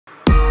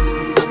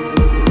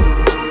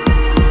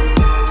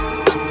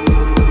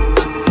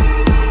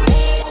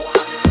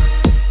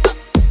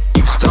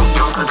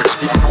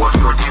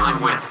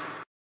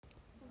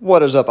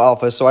What is up,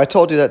 Alpha? So I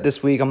told you that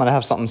this week I'm going to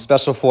have something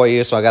special for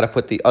you, so I got to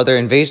put the other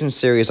invasion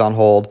series on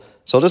hold.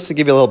 So just to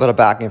give you a little bit of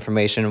back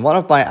information, one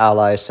of my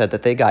allies said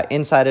that they got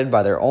incited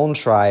by their own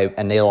tribe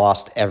and they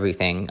lost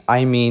everything.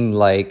 I mean,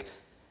 like,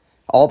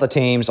 all the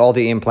teams, all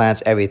the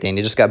implants, everything.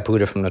 They just got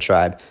booted from the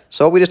tribe.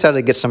 So we decided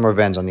to get some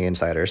revenge on the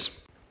insiders.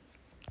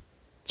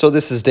 So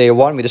this is day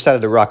one. We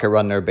decided to rocket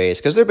run their base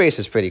because their base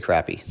is pretty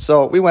crappy.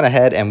 So we went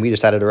ahead and we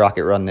decided to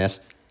rocket run this,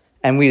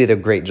 and we did a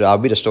great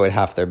job. We destroyed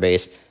half their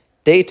base.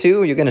 Day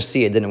two, you're going to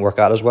see it didn't work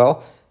out as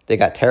well. They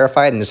got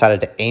terrified and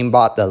decided to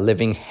aimbot the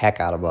living heck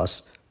out of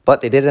us.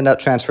 But they did end up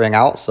transferring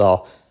out,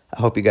 so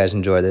I hope you guys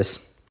enjoy this.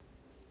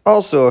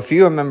 Also, if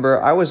you remember,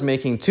 I was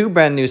making 2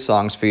 brand new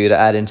songs for you to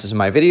add into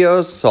my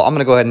videos, so I'm going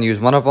to go ahead and use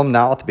one of them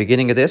now at the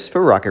beginning of this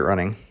for rocket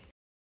running.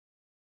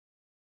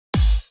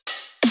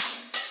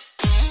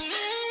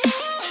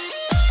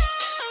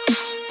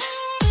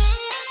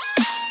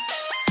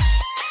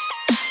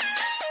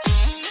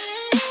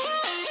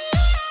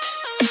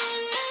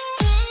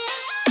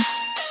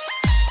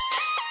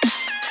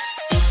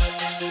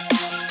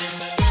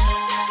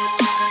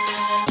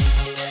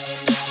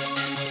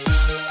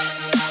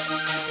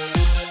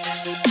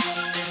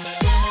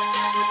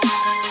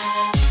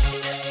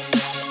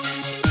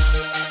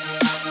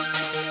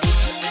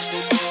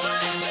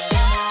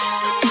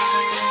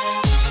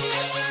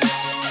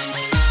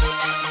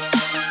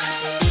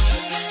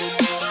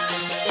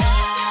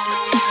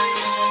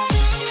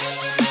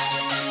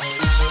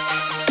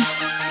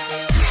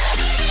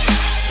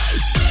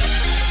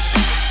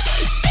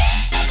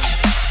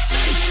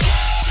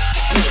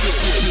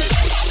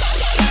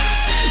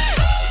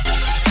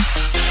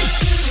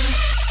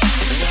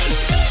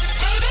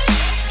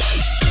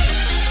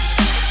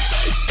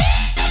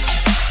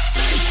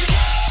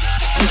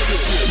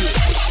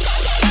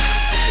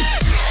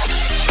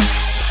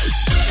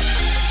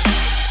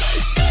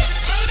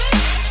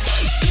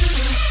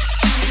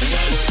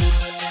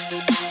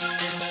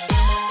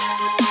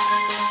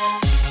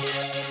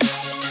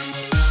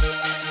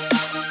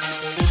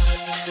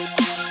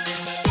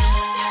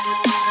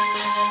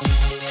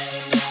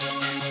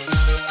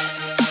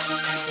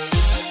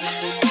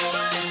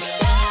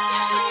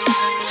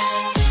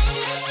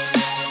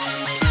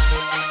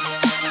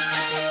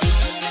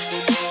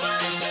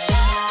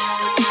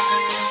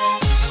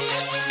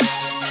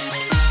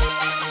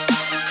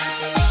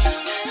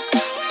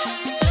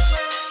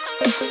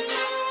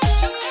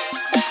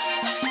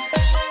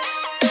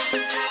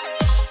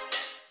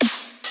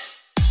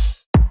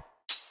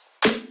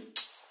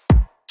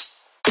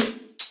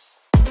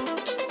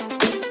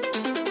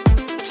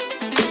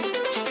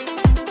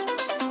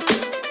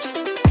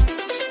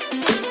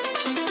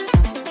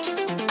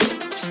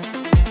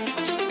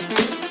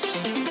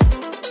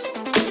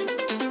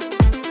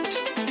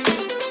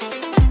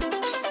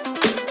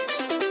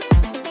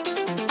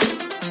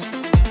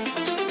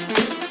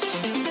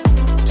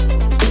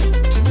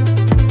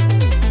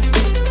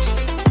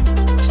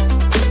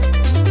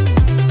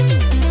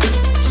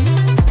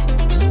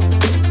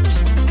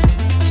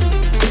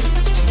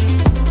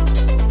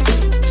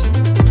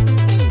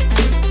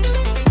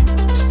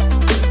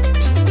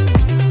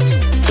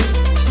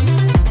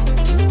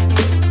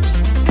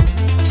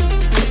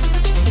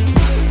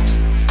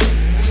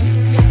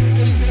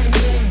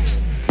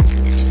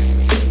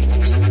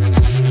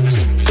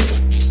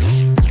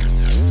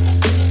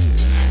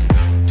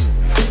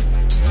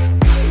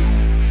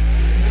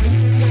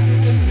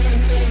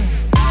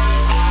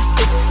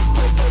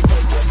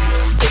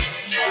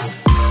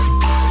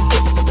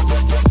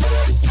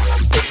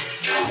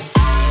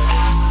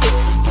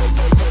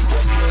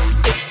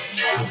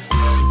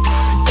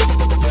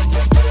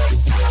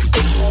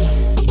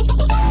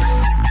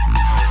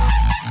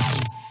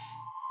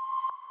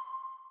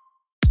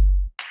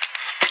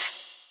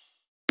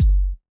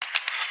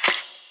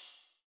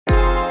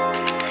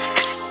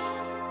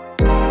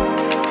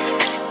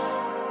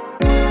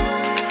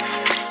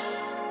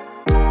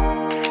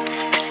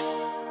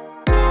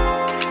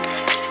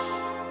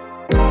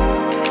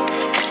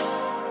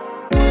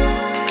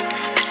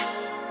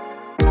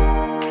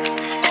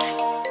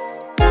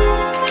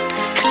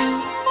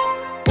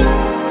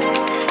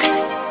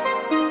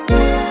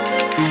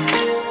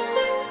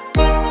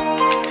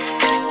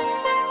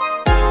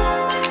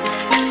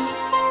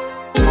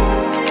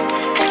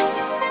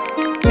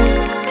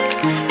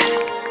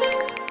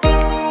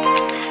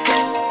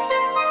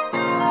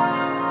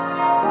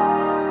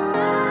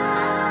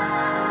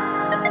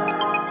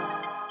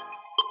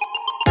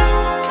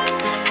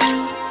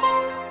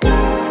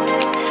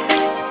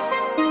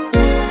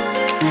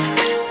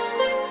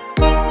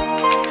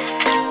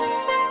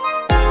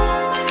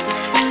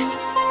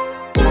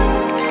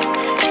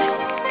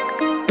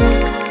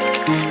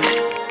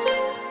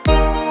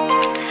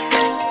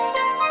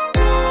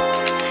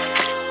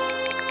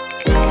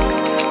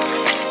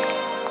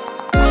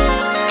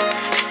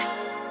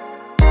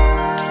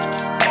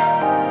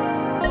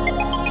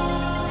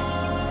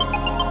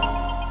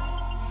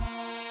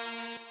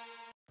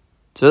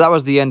 So that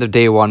was the end of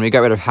day one. We got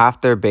rid of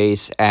half their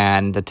base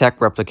and the tech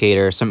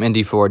replicator, some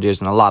indie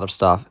forges, and a lot of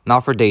stuff. Now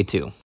for day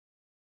two.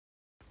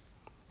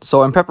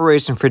 So in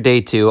preparation for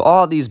day 2,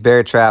 all these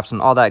bear traps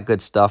and all that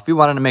good stuff, we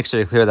wanted to make sure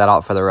to clear that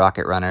out for the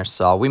rocket runner.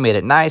 So we made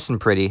it nice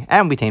and pretty,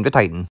 and we tamed a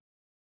Titan.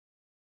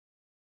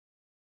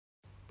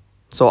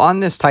 So on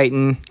this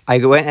Titan, I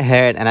went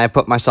ahead and I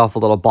put myself a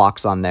little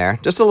box on there.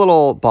 Just a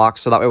little box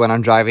so that way when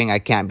I'm driving, I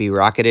can't be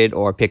rocketed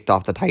or picked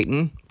off the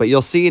Titan. But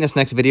you'll see in this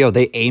next video,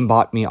 they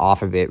aimbot me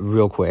off of it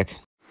real quick.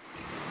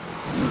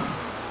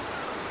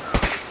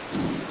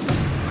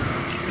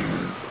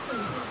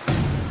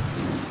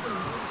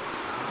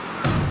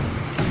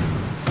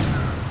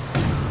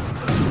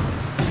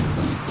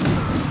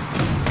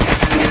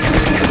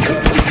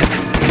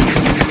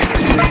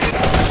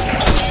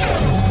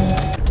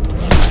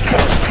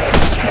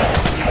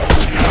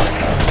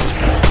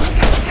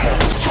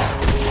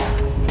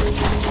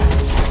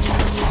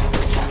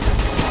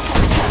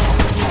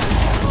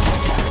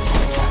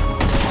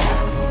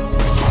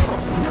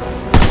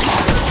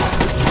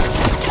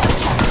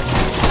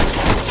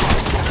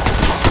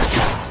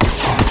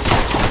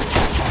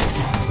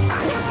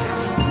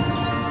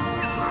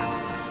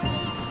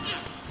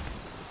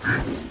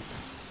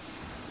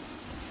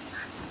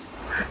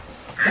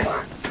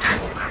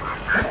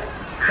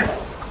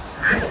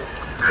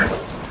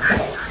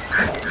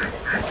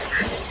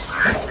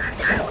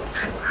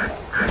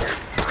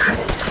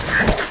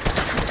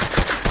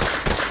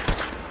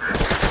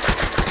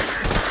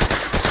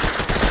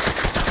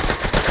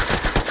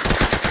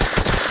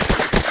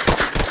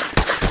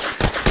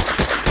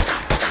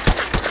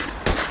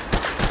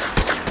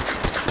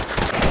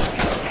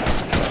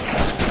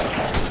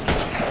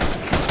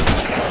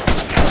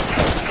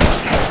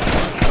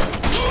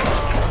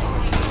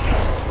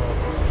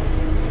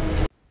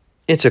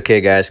 It's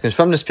okay, guys, because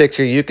from this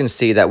picture, you can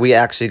see that we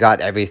actually got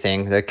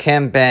everything. Their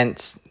chem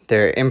vents,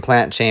 their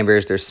implant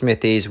chambers, their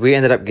smithies. We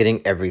ended up getting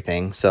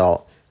everything.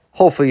 So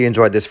hopefully you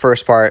enjoyed this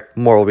first part.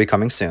 More will be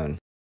coming soon.